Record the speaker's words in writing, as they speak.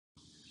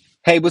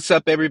Hey, what's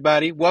up,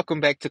 everybody?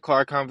 Welcome back to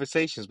Car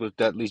Conversations with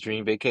Dudley's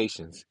Dream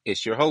Vacations.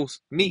 It's your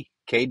host, me,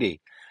 KD.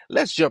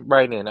 Let's jump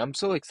right in. I'm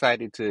so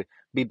excited to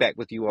be back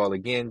with you all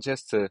again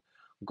just to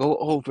go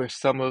over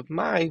some of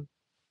my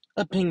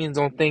opinions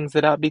on things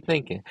that I'll be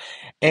thinking.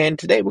 And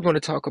today we're going to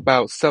talk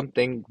about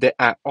something that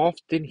I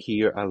often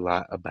hear a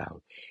lot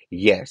about.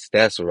 Yes,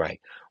 that's right.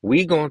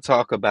 We're going to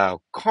talk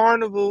about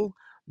Carnival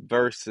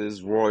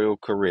versus Royal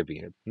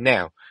Caribbean.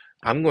 Now,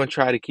 I'm going to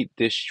try to keep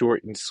this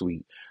short and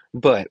sweet,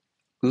 but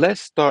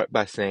let's start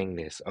by saying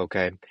this,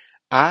 okay?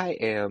 I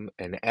am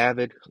an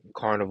avid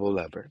Carnival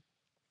lover.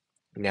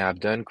 Now,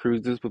 I've done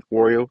cruises with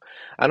Royal.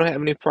 I don't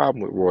have any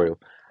problem with Royal.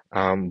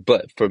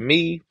 But for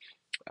me,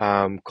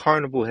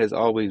 Carnival has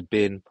always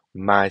been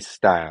my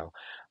style.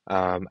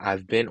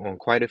 I've been on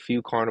quite a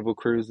few Carnival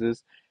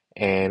cruises,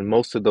 and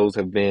most of those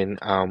have been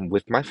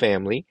with my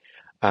family.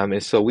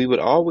 And so we would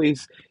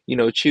always,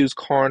 choose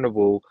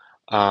Carnival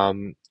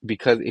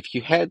because if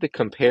you had to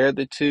compare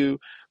the two,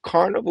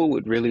 Carnival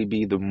would really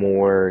be the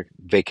more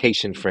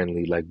vacation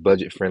friendly, like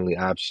budget friendly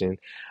option.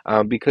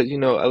 Because, a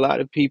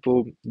lot of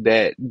people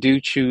that do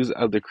choose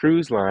other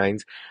cruise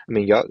lines. I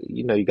mean, y'all,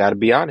 you got to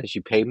be honest.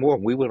 You pay more.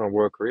 When we went on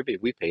Royal Caribbean,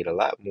 we paid a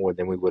lot more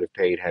than we would have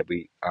paid had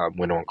we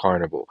went on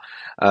Carnival.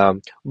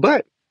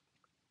 But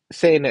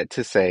saying that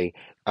to say,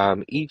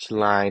 each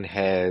line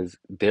has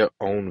their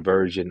own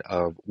version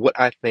of what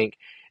I think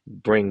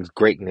brings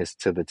greatness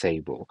to the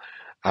table.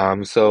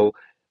 So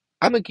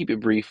I'm gonna keep it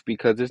brief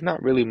because there's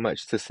not really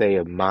much to say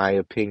of my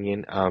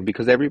opinion,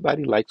 because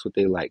everybody likes what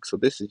they like. So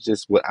this is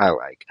just what I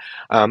like.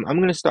 I'm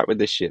gonna start with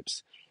the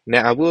ships.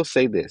 Now, I will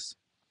say this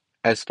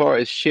as far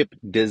as ship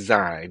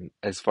design,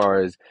 as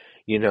far as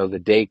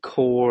the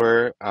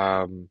decor,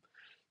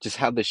 just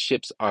how the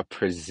ships are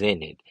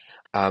presented.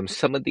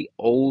 Some of the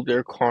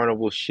older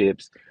Carnival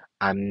ships,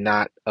 I'm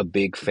not a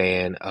big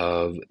fan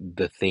of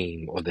the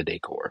theme or the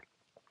decor.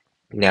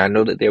 Now, I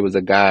know that there was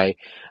a guy,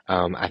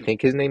 I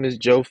think his name is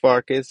Joe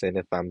Farkas, and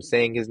if I'm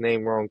saying his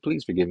name wrong,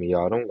 please forgive me,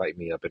 y'all. Don't light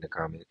me up in the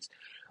comments.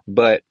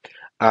 But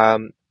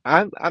I'm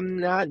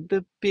not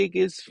the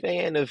biggest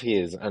fan of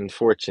his,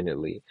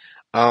 unfortunately.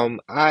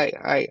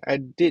 I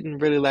didn't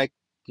really like,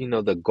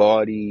 the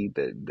gaudy,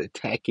 the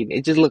tacky.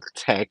 It just looked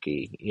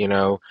tacky,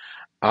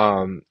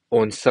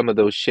 on some of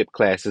those ship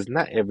classes.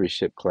 Not every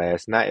ship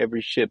class, not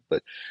every ship,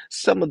 but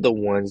some of the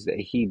ones that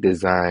he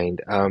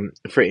designed.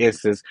 For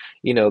instance,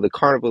 the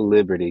Carnival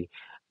Liberty.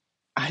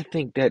 I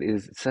think that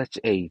is such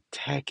a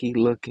tacky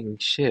looking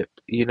ship,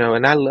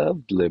 and I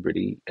loved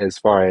Liberty as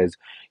far as,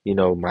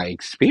 my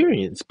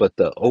experience, but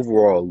the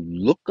overall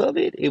look of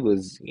it, it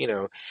was,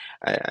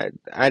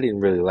 I didn't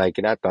really like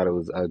it. I thought it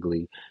was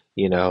ugly,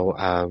 you know.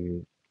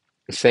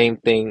 Same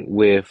thing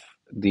with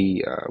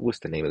the what's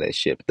the name of that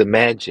ship? The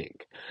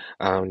Magic.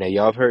 Now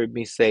y'all have heard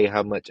me say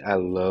how much I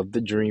love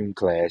the Dream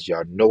class.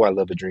 Y'all know I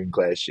love a Dream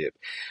class ship,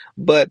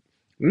 but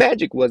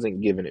Magic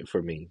wasn't giving it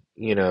for me.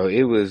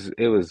 It was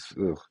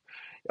ugh,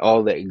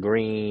 all that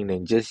green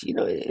and just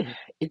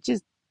it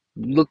just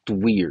looked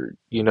weird,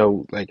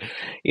 like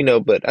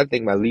but I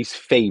think my least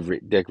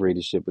favorite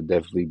decorated ship would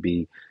definitely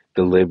be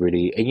the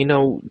Liberty.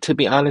 And to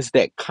be honest,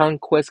 that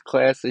Conquest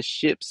class of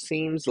ship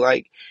seems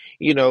like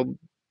you know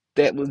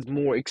that was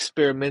more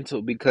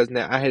experimental because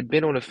now I had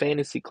been on a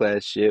fantasy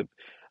class ship.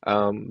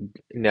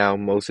 Now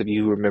most of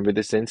you who remember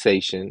the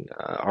Sensation,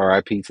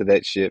 RIP to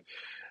that ship,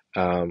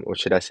 or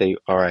should I say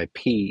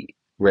RIP,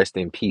 rest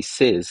in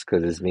pieces,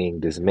 because it's being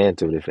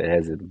dismantled if it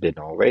hasn't been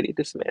already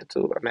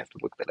dismantled. I'm gonna have to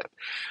look that up.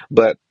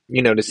 But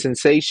the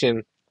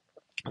Sensation,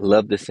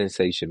 love the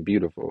Sensation,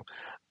 beautiful.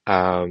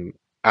 Um,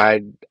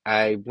 I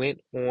I went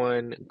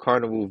on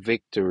Carnival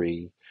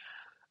Victory,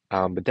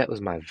 but that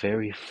was my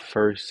very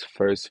first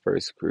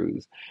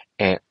cruise,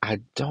 and I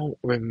don't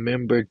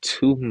remember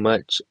too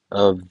much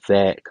of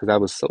that because I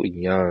was so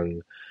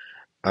young.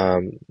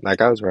 Like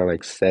I was around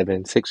like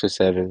 6 or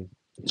 7,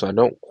 so I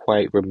don't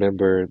quite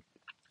remember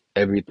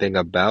everything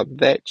about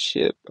that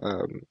ship.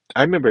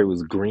 I remember it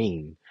was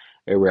green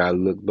everywhere I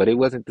looked, but it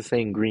wasn't the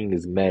same green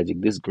as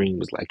Magic. This green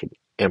was like an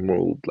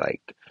emerald,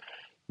 like,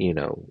 you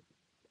know,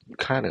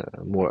 kind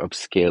of more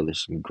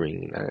upscale-ish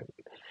green.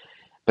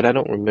 But I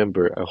don't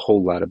remember a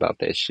whole lot about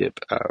that ship.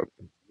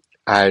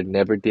 I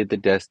never did the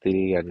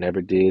Destiny. I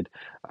never did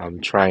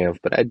Triumph,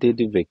 but I did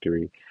do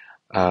Victory.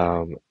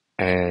 Um,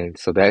 and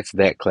so that's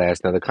that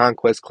class. Now, the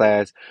Conquest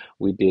class,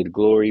 we did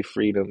Glory,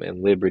 Freedom,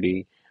 and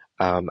Liberty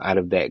out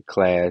of that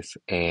class.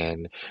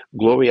 And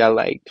Glory, I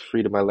liked.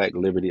 Freedom, I liked.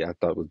 Liberty, I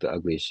thought was the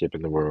ugliest ship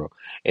in the world.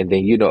 And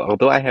then,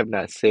 although I have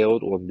not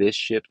sailed on this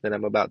ship that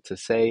I'm about to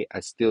say, I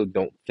still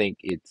don't think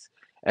it's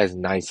as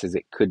nice as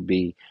it could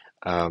be.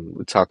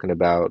 We're talking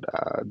about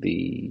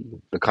the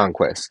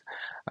Conquest.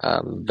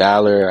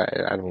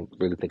 Valor, I don't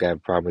really think I have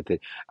a problem with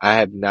it. I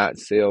have not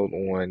sailed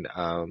on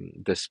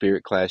the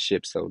Spirit class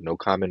ships, so no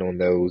comment on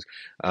those.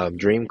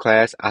 Dream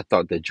class, I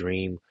thought the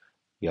Dream,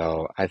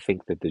 y'all, I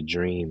think that the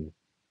Dream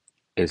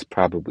is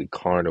probably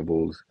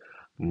Carnival's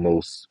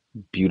most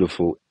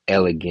beautiful,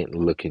 elegant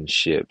looking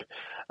ship.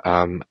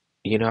 I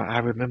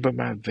remember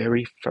my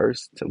very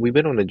first, we've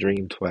been on the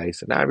Dream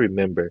twice, and I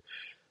remember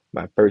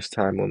my first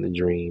time on the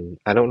Dream.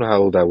 I don't know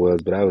how old I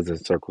was, but I was in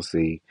Circle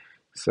C.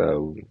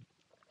 So,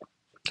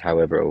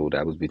 however old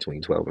I was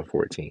between 12 and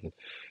 14.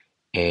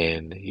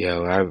 And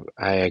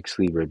I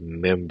actually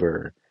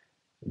remember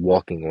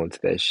walking onto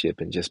that ship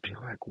and just being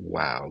like,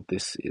 wow,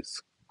 this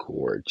is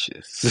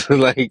gorgeous.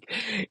 Like,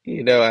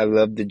 I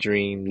love the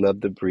Dream, love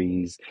the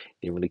breeze.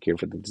 Didn't really care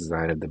for the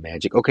design of the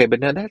magic. Okay, but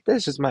now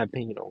that's just my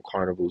opinion on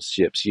Carnival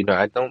ships.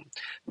 I don't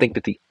think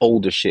that the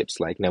older ships,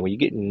 like now when you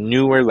get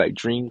newer, like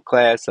Dream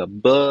Class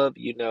above,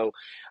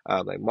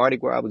 like Mardi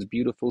Gras was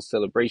beautiful,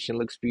 Celebration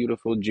looks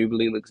beautiful,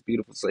 Jubilee looks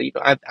beautiful. So,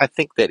 I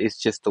think that it's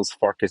just those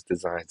Farkas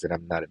designs that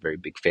I'm not a very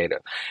big fan of.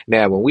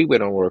 Now, when we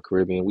went on Royal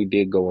Caribbean, we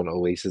did go on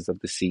Oasis of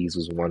the Seas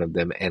was one of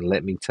them. And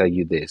let me tell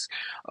you this,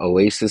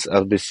 Oasis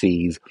of the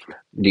Seas,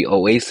 the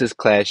Oasis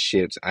class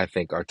ships, I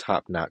think are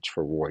top notch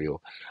for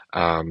Royal.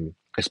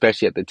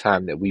 Especially at the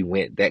time that we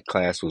went, that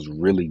class was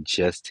really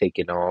just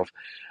taking off.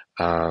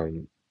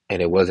 Um,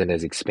 and it wasn't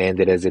as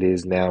expanded as it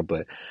is now,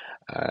 but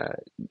uh,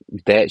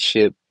 that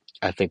ship,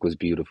 I think, was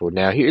beautiful.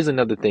 Now, here's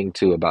another thing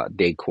too about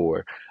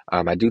decor.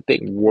 I do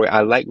think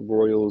I like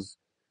Royal's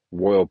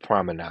Royal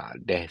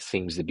Promenade. That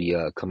seems to be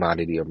a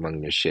commodity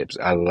among the ships.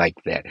 I like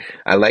that.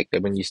 I like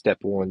that when you step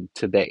on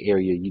to that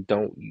area, you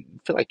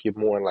feel like you're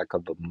more like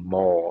the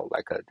mall,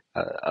 like a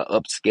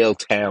upscale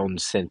town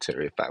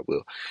center, if I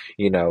will.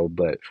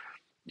 But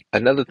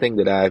another thing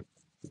that I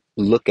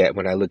look at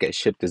when I look at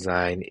ship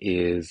design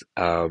is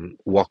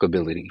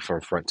walkability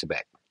from front to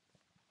back.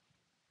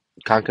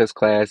 Conquest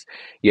class,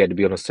 you had to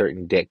be on a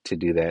certain deck to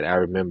do that. I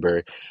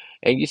remember,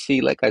 and you see,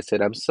 like I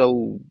said, I'm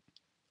so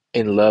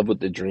in love with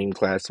the Dream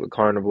class with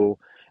Carnival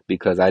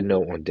because I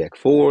know on deck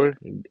four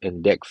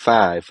and deck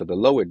five for the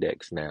lower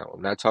decks now.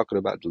 I'm not talking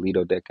about the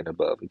Lido deck and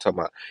above. I'm talking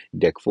about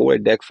deck four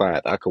and deck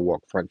five. I could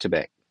walk front to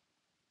back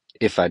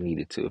if I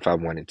needed to, if I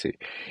wanted to,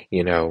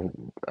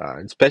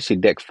 especially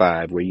deck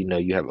five where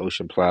you have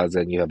Ocean Plaza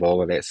and you have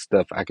all of that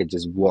stuff. I could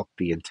just walk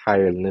the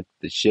entire length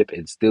of the ship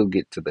and still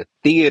get to the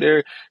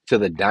theater, to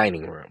the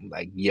dining room.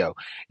 Like, yo,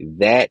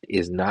 that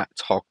is not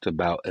talked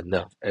about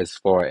enough as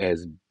far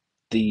as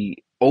the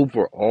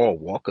overall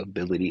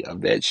walkability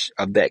of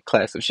that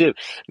class of ship.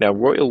 Now,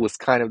 Royal was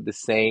kind of the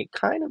same.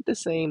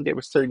 There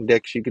were certain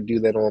decks you could do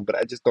that on, but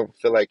I just don't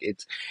feel like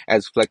it's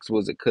as flexible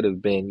as it could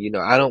have been.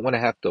 I don't want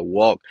to have to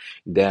walk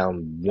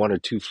down one or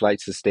two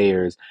flights of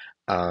stairs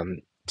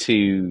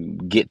to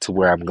get to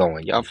where I'm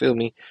going. Y'all feel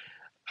me?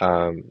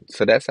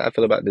 So that's how I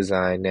feel about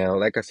design. Now,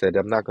 like I said,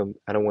 I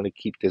don't want to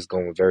keep this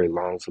going very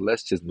long, so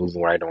let's just move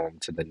right on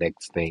to the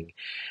next thing.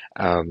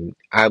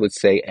 I would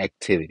say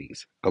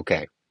activities.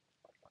 Okay.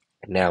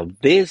 Now,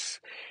 this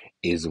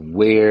is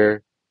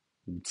where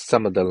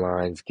some of the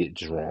lines get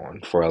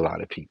drawn for a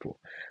lot of people.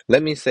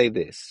 Let me say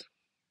this.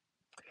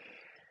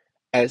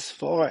 As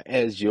far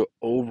as your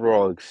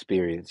overall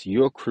experience,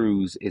 your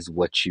cruise is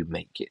what you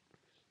make it.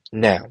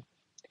 Now,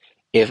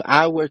 if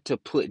I were to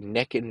put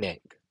neck and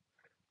neck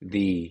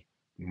the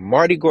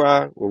Mardi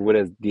Gras or what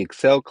is the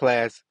Excel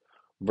class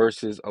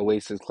versus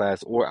Oasis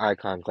class or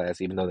Icon class,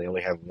 even though they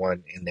only have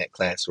one in that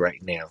class right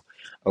now,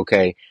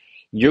 okay,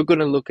 you're going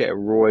to look at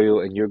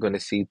Royal and you're going to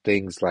see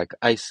things like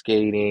ice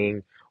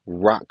skating,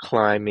 rock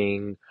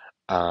climbing,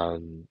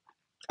 um,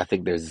 I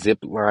think there's zip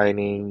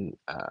lining.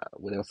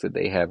 What else did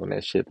they have on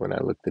that ship? When I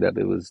looked it up,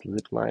 it was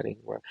zip lining,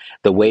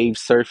 the wave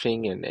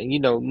surfing, and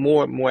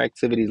more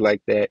activities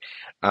like that.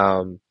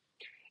 Um,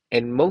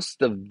 and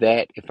most of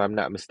that, if I'm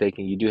not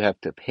mistaken, you do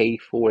have to pay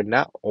for.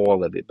 Not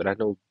all of it, but I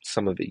know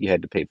some of it you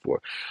had to pay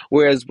for.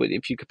 Whereas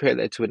if you compare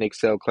that to an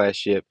Excel class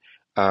ship,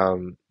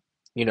 um,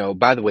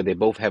 by the way, they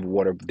both have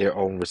their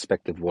own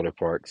respective water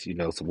parks,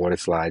 some water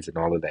slides and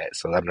all of that.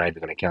 So I'm not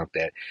even going to count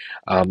that.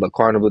 But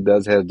Carnival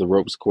does have the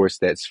ropes course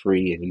that's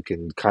free, and you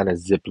can kind of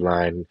zip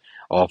line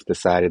off the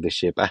side of the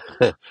ship.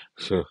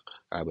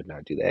 I would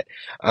not do that.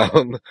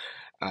 Um,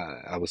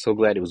 I was so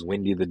glad it was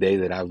windy the day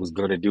that I was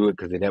going to do it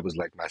because then that was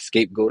like my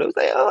scapegoat. I was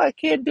like, oh, I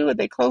can't do it.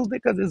 They closed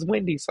it because it's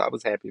windy. So I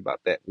was happy about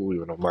that when we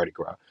went on Mardi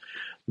Gras.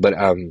 But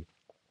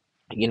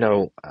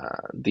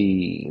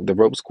the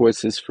ropes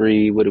course is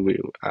free. What do we?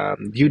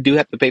 You do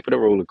have to pay for the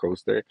roller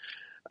coaster.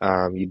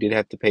 You did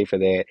have to pay for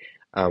that.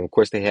 Of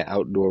course, they had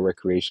outdoor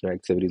recreational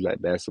activities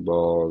like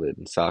basketball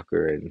and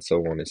soccer and so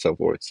on and so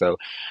forth. So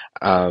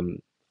um,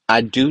 I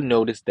do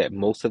notice that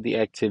most of the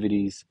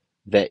activities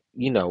that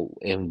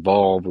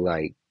involve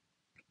like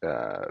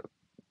uh,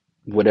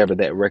 whatever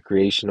that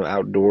recreational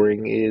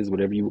outdooring is,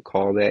 whatever you would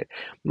call that.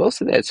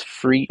 Most of that's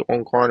free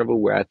on Carnival,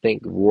 where I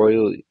think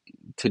Royal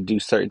to do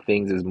certain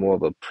things is more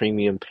of a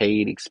premium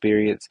paid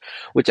experience,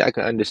 which I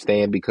can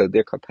understand because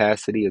their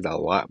capacity is a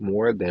lot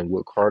more than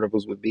what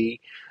Carnival's would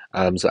be.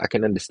 So I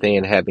can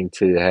understand having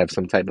to have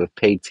some type of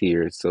pay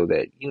tier so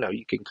that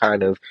you can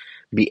kind of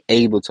be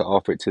able to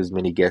offer it to as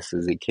many guests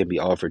as it can be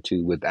offered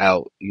to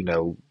without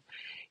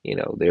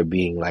there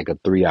being like a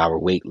 3 hour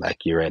wait,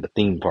 like you're at a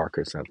theme park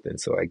or something.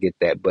 So I get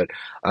that. But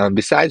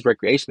besides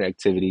recreation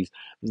activities,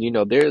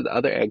 there's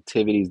other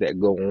activities that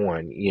go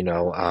on,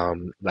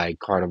 like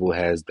Carnival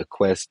has the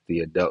Quest, the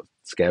adult.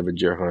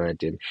 scavenger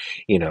hunt, and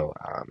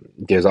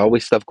there's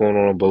always stuff going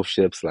on both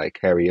ships, like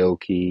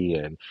karaoke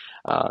and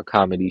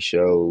comedy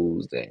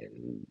shows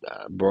and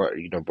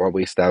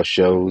Broadway style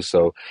shows.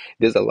 So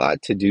there's a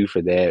lot to do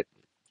for that.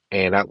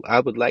 And I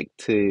would like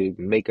to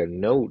make a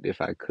note, if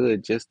I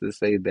could, just to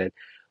say that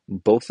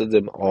both of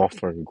them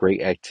offer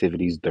great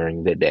activities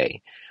during the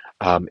day.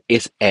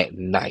 It's at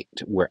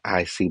night where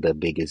I see the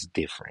biggest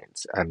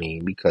difference. I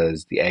mean,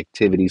 because the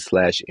activity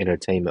slash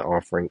entertainment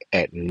offering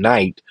at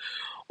night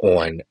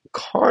on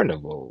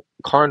Carnival,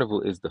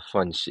 Carnival is the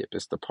fun ship,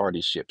 it's the party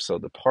ship. So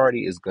the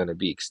party is going to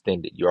be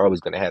extended. You're always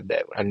going to have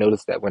that. I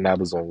noticed that when I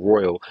was on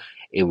Royal,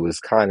 it was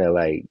kind of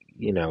like,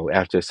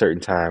 after a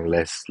certain time,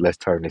 let's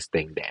turn this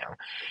thing down.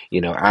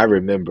 I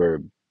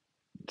remember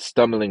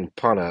stumbling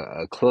upon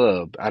a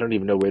club. I don't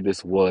even know where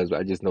this was, but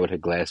I just know it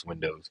had glass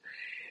windows,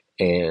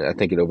 and I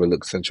think it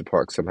overlooked Central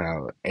Park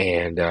somehow.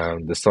 And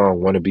the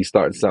song "Wanna Be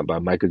Starting Something" by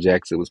Michael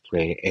Jackson was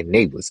playing, and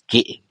they was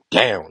getting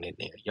down in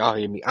there. Y'all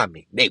hear me? I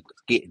mean, they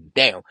was getting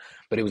down.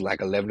 But it was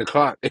like 11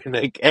 o'clock, and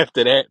like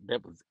after that,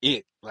 that was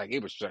it. Like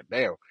it was shut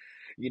down.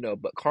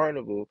 But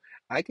Carnival,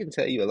 I can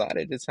tell you a lot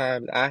of the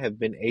times I have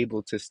been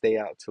able to stay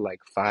out to like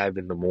 5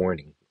 in the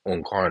morning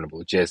on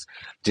Carnival, just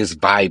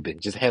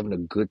vibing, just having a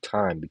good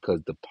time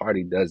because the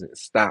party doesn't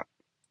stop.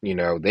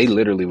 They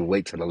literally will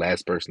wait till the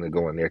last person to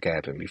go in their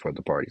cabin before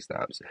the party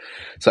stops.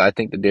 So I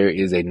think that there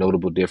is a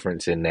notable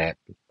difference in that,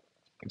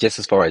 just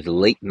as far as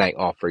late night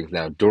offerings.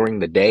 Now, during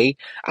the day,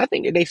 I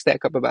think that they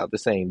stack up about the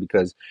same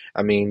because,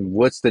 I mean,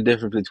 what's the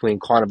difference between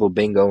Carnival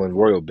Bingo and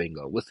Royal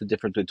Bingo? What's the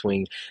difference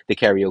between the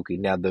karaoke?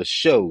 Now, the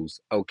shows,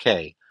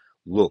 okay,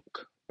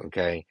 look,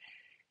 okay,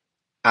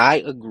 I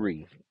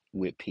agree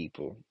with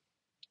people.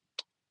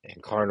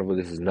 And Carnival,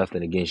 this is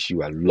nothing against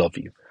you. I love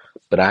you.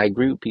 But I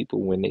agree with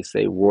people when they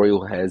say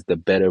Royal has the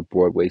better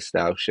Broadway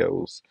style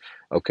shows.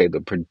 Okay, the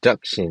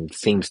production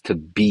seems to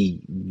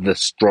be the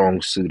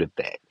strong suit of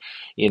that.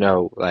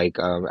 Like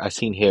I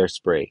seen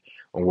Hairspray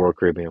on Royal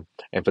Caribbean.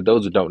 And for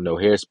those who don't know,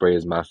 Hairspray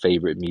is my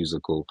favorite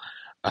musical.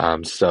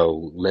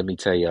 So let me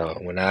tell y'all,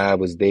 when I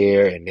was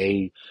there and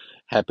they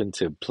happened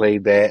to play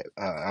that,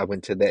 I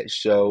went to that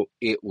show.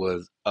 It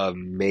was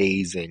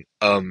amazing,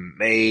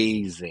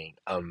 amazing,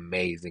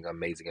 amazing,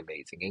 amazing,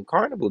 amazing. And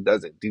Carnival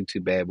doesn't do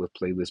too bad with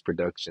playlist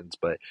productions,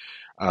 but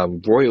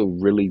Royal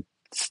really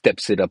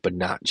steps it up a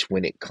notch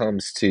when it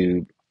comes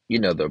to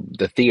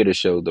the theater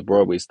shows, the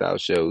Broadway style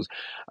shows.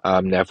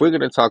 Now, if we're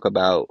gonna talk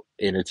about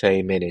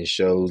entertainment and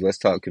shows, let's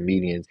talk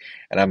comedians.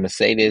 And I'm gonna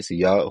say this,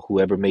 y'all,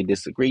 whoever may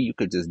disagree, you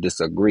could just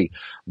disagree.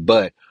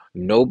 But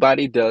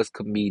nobody does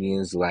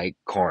comedians like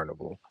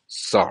Carnival.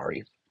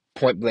 Sorry.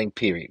 Point blank,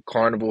 period.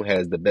 Carnival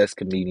has the best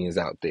comedians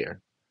out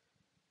there.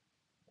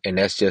 And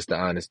that's just the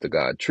honest to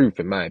God truth,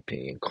 in my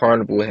opinion.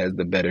 Carnival has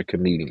the better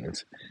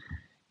comedians,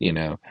 you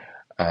know.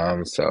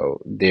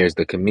 So there's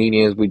the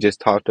comedians we just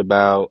talked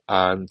about.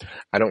 I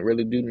don't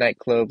really do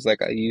nightclubs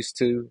like I used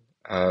to.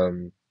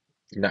 Um,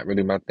 Not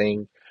really my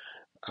thing.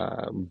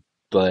 Um,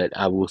 but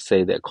I will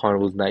say that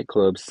Carnival's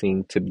nightclubs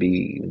seem to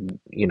be,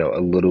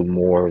 a little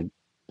more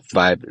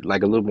vibe,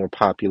 like a little more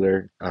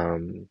popular.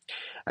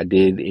 I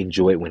did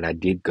enjoy it when I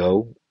did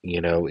go.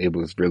 It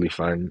was really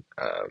fun.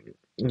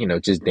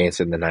 Just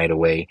dancing the night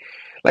away.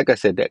 Like I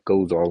said, that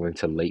goes all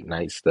into late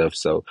night stuff,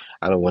 so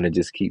I don't want to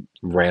just keep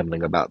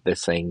rambling about the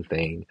same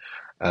thing.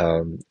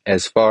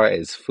 As far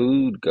as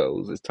food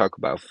goes, let's talk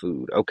about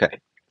food. Okay,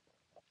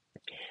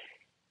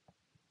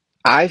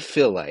 I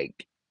feel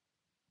like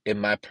in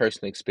my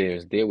personal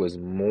experience, there was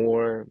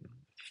more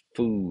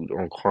food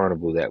on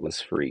Carnival that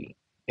was free,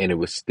 and it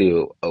was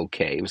still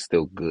okay. It was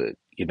still good.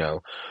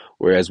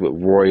 Whereas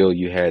with Royal,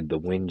 you had the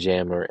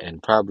Windjammer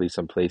and probably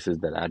some places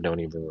that I don't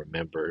even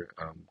remember,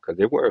 because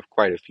there were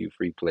quite a few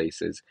free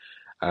places.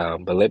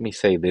 But let me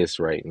say this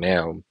right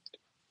now.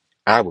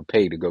 I would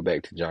pay to go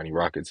back to Johnny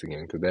Rockets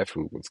again because that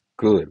food was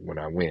good when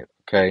I went.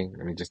 Okay,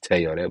 let me just tell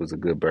y'all that was a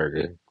good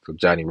burger. So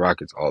Johnny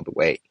Rockets all the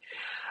way.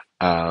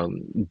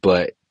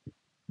 But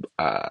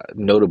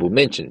notable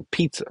mention,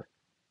 pizza,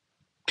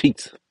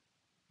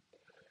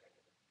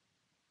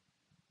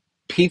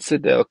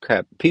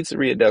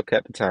 Pizzeria del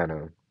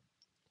Capitano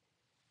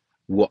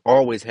will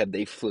always have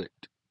their foot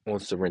on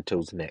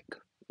Sorrento's neck.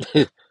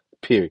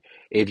 Period.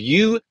 If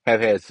you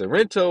have had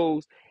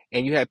Sorrento's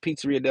and you have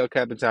Pizzeria del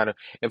Capitano,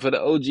 and for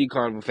the OG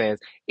Carnival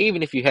fans,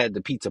 even if you had the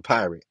Pizza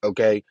Pirate,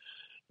 okay,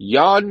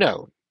 y'all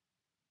know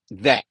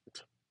that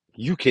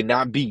you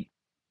cannot beat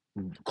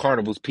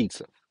Carnival's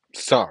pizza.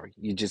 Sorry,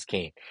 you just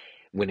can't.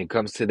 When it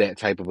comes to that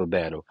type of a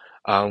battle,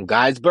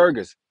 Guy's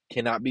Burgers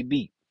cannot be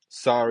beat.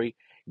 Sorry,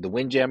 the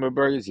Windjammer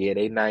Burgers, yeah,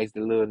 they nice.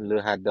 The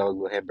little hot dog,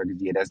 little hamburgers,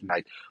 yeah, that's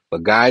nice.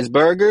 But Guy's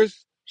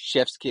Burgers,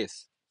 Chef's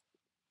kiss.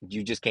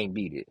 You just can't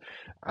beat it.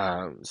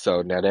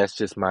 So now that's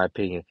just my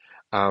opinion.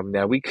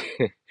 Now we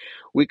could,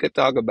 we could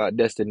talk about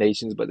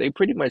destinations, but they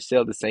pretty much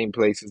sell the same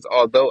places.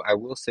 Although I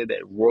will say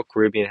that Royal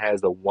Caribbean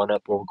has the one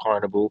up on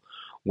Carnival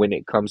when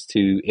it comes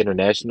to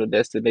international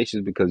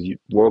destinations because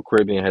Royal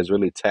Caribbean has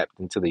really tapped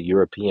into the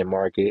European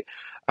market.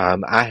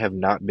 I have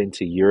not been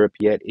to Europe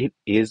yet. It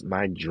is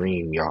my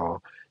dream,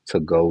 y'all, to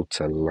go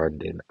to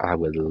London. I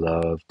would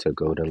love to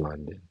go to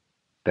London.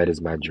 That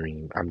is my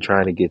dream. I'm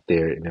trying to get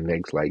there in the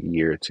next like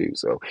year or two.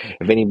 So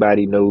if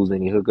anybody knows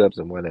any hookups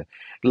and wanna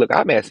look,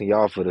 I'm asking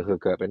y'all for the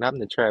hookup and I'm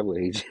the travel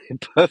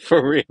agent. But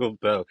for real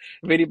though,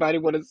 if anybody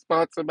wanna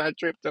sponsor my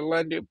trip to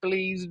London,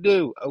 please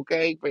do.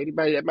 Okay? For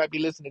anybody that might be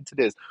listening to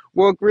this.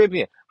 World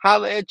Caribbean,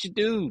 holla at your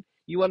dude.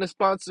 You want to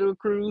sponsor a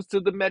cruise to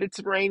the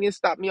Mediterranean?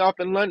 Stop me off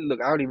in London. Look,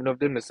 I don't even know if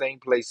they're in the same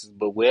places,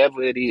 but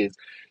wherever it is,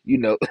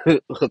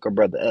 hook a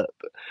brother up.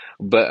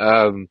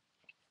 But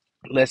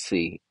let's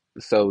see.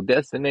 So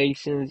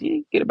destinations,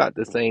 you get about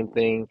the same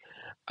thing.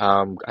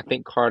 I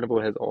think Carnival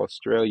has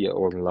Australia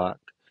on lock.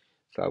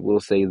 So I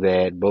will say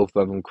that both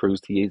of them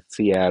cruise to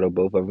Seattle,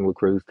 both of them will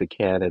cruise to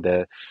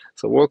Canada.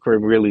 So World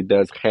Caribbean really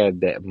does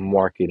have that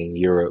market in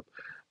Europe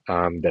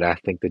that I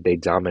think that they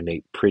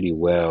dominate pretty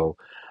well.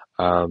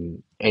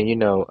 And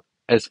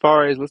as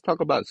far as let's talk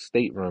about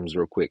staterooms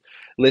real quick.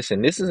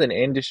 Listen, this is an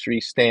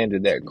industry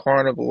standard that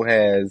Carnival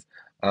has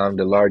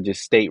the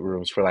largest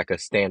staterooms for like a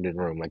standard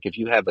room. Like if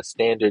you have a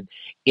standard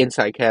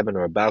inside cabin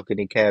or a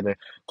balcony cabin,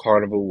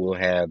 Carnival will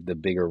have the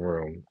bigger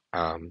room,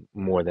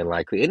 more than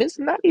likely. And it's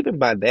not even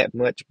by that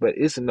much, but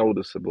it's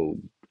noticeable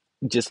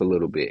just a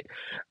little bit.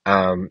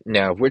 Now,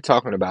 if we're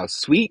talking about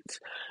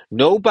suites,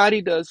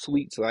 nobody does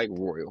suites like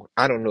Royal.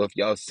 I don't know if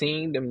y'all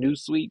seen them new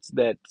suites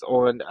that's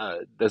on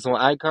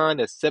Icon.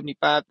 That's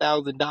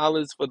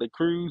 $75,000 for the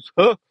cruise.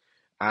 Huh.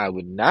 I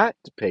would not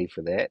pay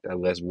for that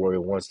unless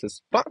Royal wants to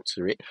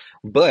sponsor it.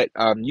 But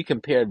you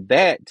compare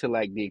that to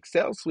like the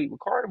Excel Suite with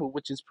Carnival,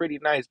 which is pretty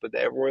nice. But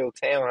that Royal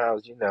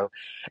Townhouse,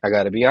 I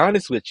got to be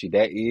honest with you,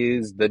 that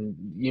is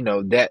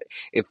that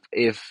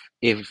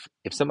if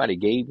somebody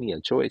gave me a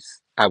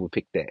choice, I would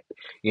pick that.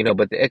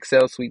 But the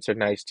Excel Suites are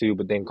nice too.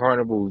 But then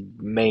Carnival's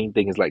main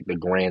thing is like the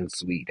Grand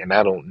Suite, and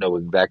I don't know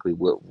exactly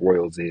what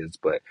Royals is,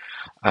 but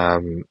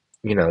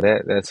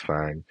that's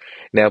fine.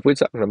 Now, if we're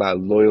talking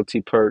about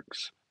loyalty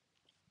perks.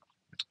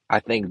 I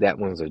think that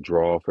one's a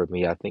draw for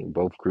me. I think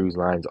both cruise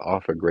lines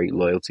offer great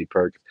loyalty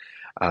perks.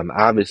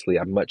 Obviously,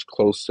 I'm much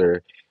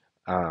closer,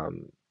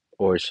 um,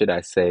 or should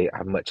I say,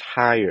 I'm much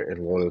higher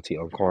in loyalty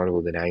on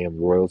Carnival than I am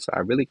Royal. So I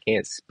really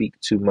can't speak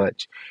too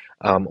much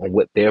on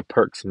what their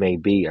perks may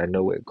be. I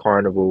know at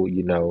Carnival,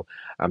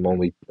 I'm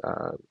only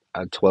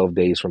 12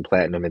 days from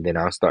Platinum, and then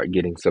I'll start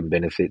getting some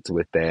benefits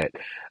with that.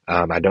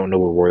 I don't know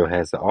what Royal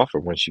has to offer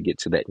once you get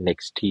to that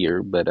next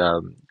tier, but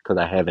because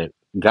I haven't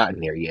gotten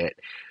there yet.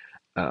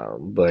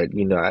 But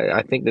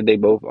I think that they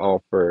both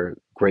offer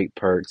great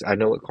perks. I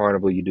know at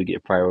Carnival you do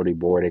get priority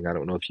boarding. I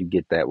don't know if you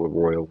get that with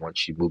Royal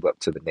once you move up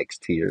to the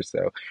next tier.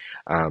 So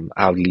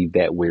I'll leave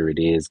that where it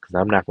is because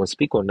I'm not going to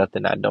speak on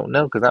nothing I don't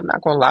know because I'm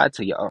not going to lie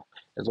to y'all.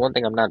 There's one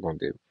thing I'm not going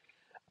to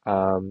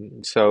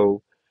do.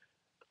 So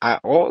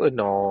all in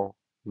all,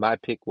 my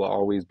pick will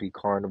always be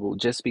Carnival,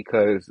 just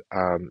because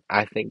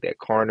I think that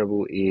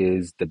Carnival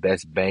is the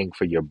best bang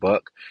for your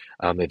buck.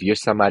 If you're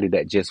somebody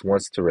that just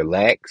wants to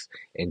relax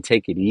and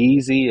take it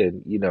easy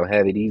and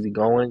have it easy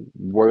going,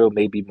 Royal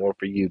may be more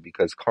for you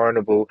because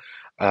Carnival,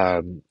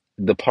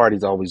 the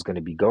party's always going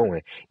to be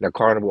going. Now,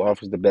 Carnival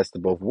offers the best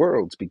of both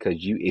worlds because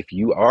if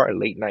you are a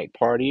late night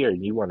partier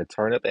and you want to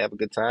turn up and have a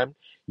good time,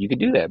 you can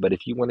do that. But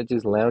if you want to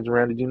just lounge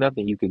around and do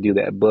nothing, you can do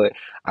that. But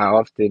I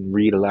often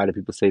read a lot of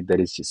people say that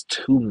it's just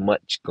too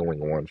much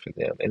going on for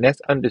them. And that's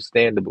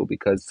understandable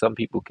because some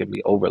people can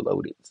be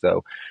overloaded.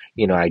 So,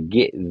 I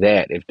get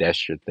that if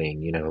that's your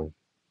thing,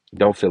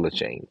 don't feel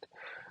ashamed.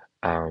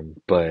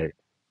 But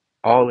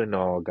all in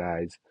all,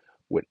 guys,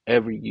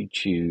 whatever you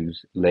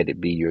choose, let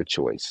it be your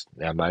choice.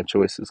 Now, my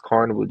choice is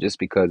Carnival just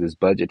because it's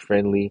budget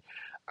friendly.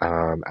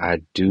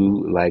 I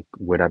do like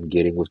what I'm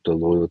getting with the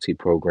loyalty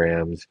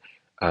programs,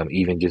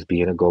 even just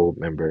being a gold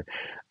member.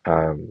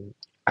 Um,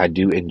 I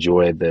do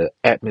enjoy the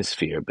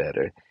atmosphere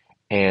better.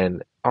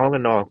 And all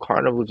in all,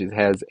 Carnival just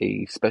has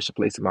a special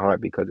place in my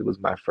heart because it was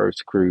my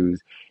first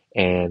cruise,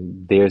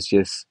 and there's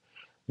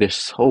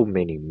so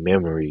many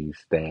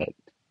memories that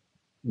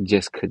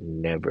just could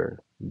never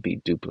be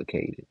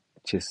duplicated.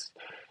 Just,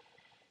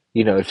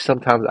 if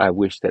sometimes I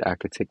wish that I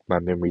could take my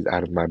memories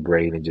out of my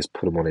brain and just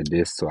put them on a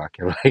disc so I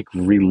can like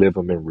relive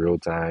them in real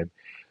time.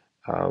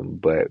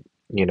 But,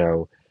 you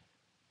know,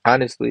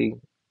 honestly,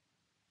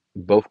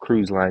 both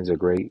cruise lines are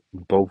great.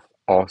 Both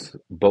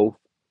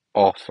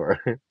offer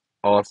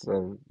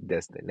awesome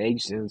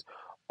destinations,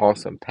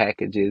 awesome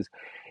packages.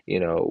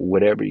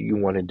 Whatever you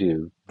want to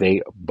do,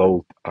 they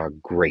both are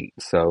great.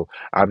 So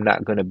I'm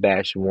not gonna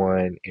bash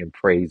one and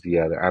praise the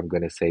other. I'm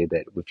gonna say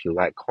that if you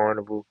like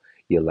Carnival,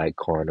 you like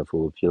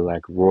Carnival. If you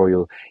like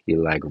Royal,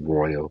 you like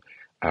Royal.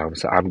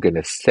 So I'm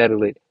gonna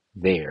settle it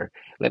there.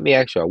 Let me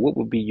ask y'all, what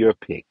would be your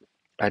pick?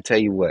 I tell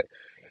you what.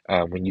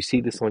 When you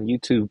see this on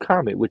YouTube,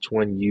 comment which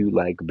one you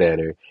like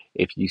better.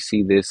 If you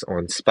see this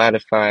on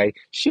Spotify,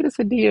 shoot us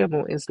a DM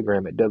on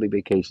Instagram at Dudley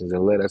Vacations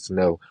and let us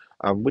know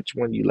which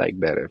one you like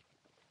better.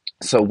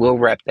 So we'll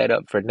wrap that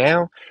up for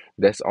now.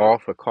 That's all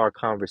for Car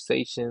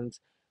Conversations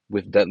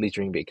with Dudley's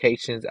Dream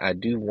Vacations. I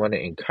do want to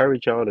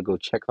encourage y'all to go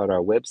check out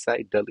our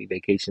website,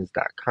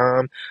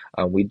 dudleyvacations.com.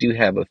 We do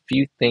have a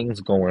few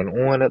things going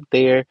on up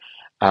there.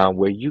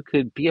 where you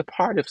could be a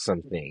part of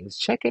some things.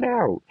 Check it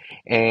out.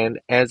 And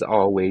as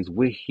always,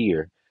 we're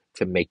here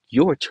to make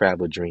your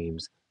travel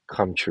dreams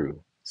come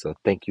true. So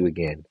thank you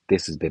again.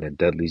 This has been a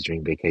Dudley's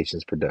Dream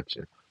Vacations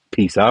production.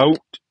 Peace out.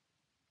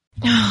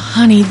 Oh,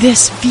 honey,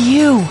 this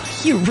view.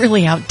 You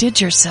really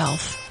outdid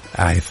yourself.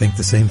 I think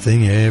the same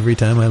thing every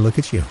time I look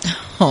at you.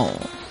 Oh.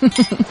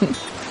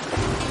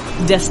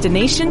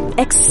 Destination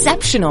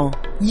exceptional.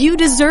 You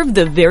deserve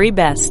the very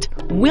best.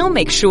 We'll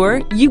make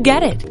sure you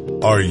get it.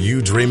 Are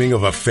you dreaming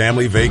of a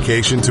family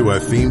vacation to a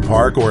theme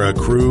park or a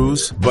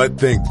cruise, but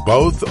think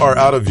both are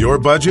out of your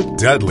budget?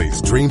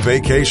 Dudley's Dream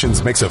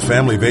Vacations makes a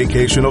family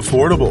vacation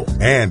affordable,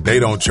 and they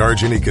don't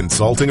charge any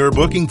consulting or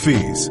booking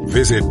fees.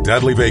 Visit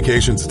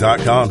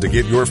DudleyVacations.com to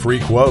get your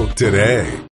free quote today.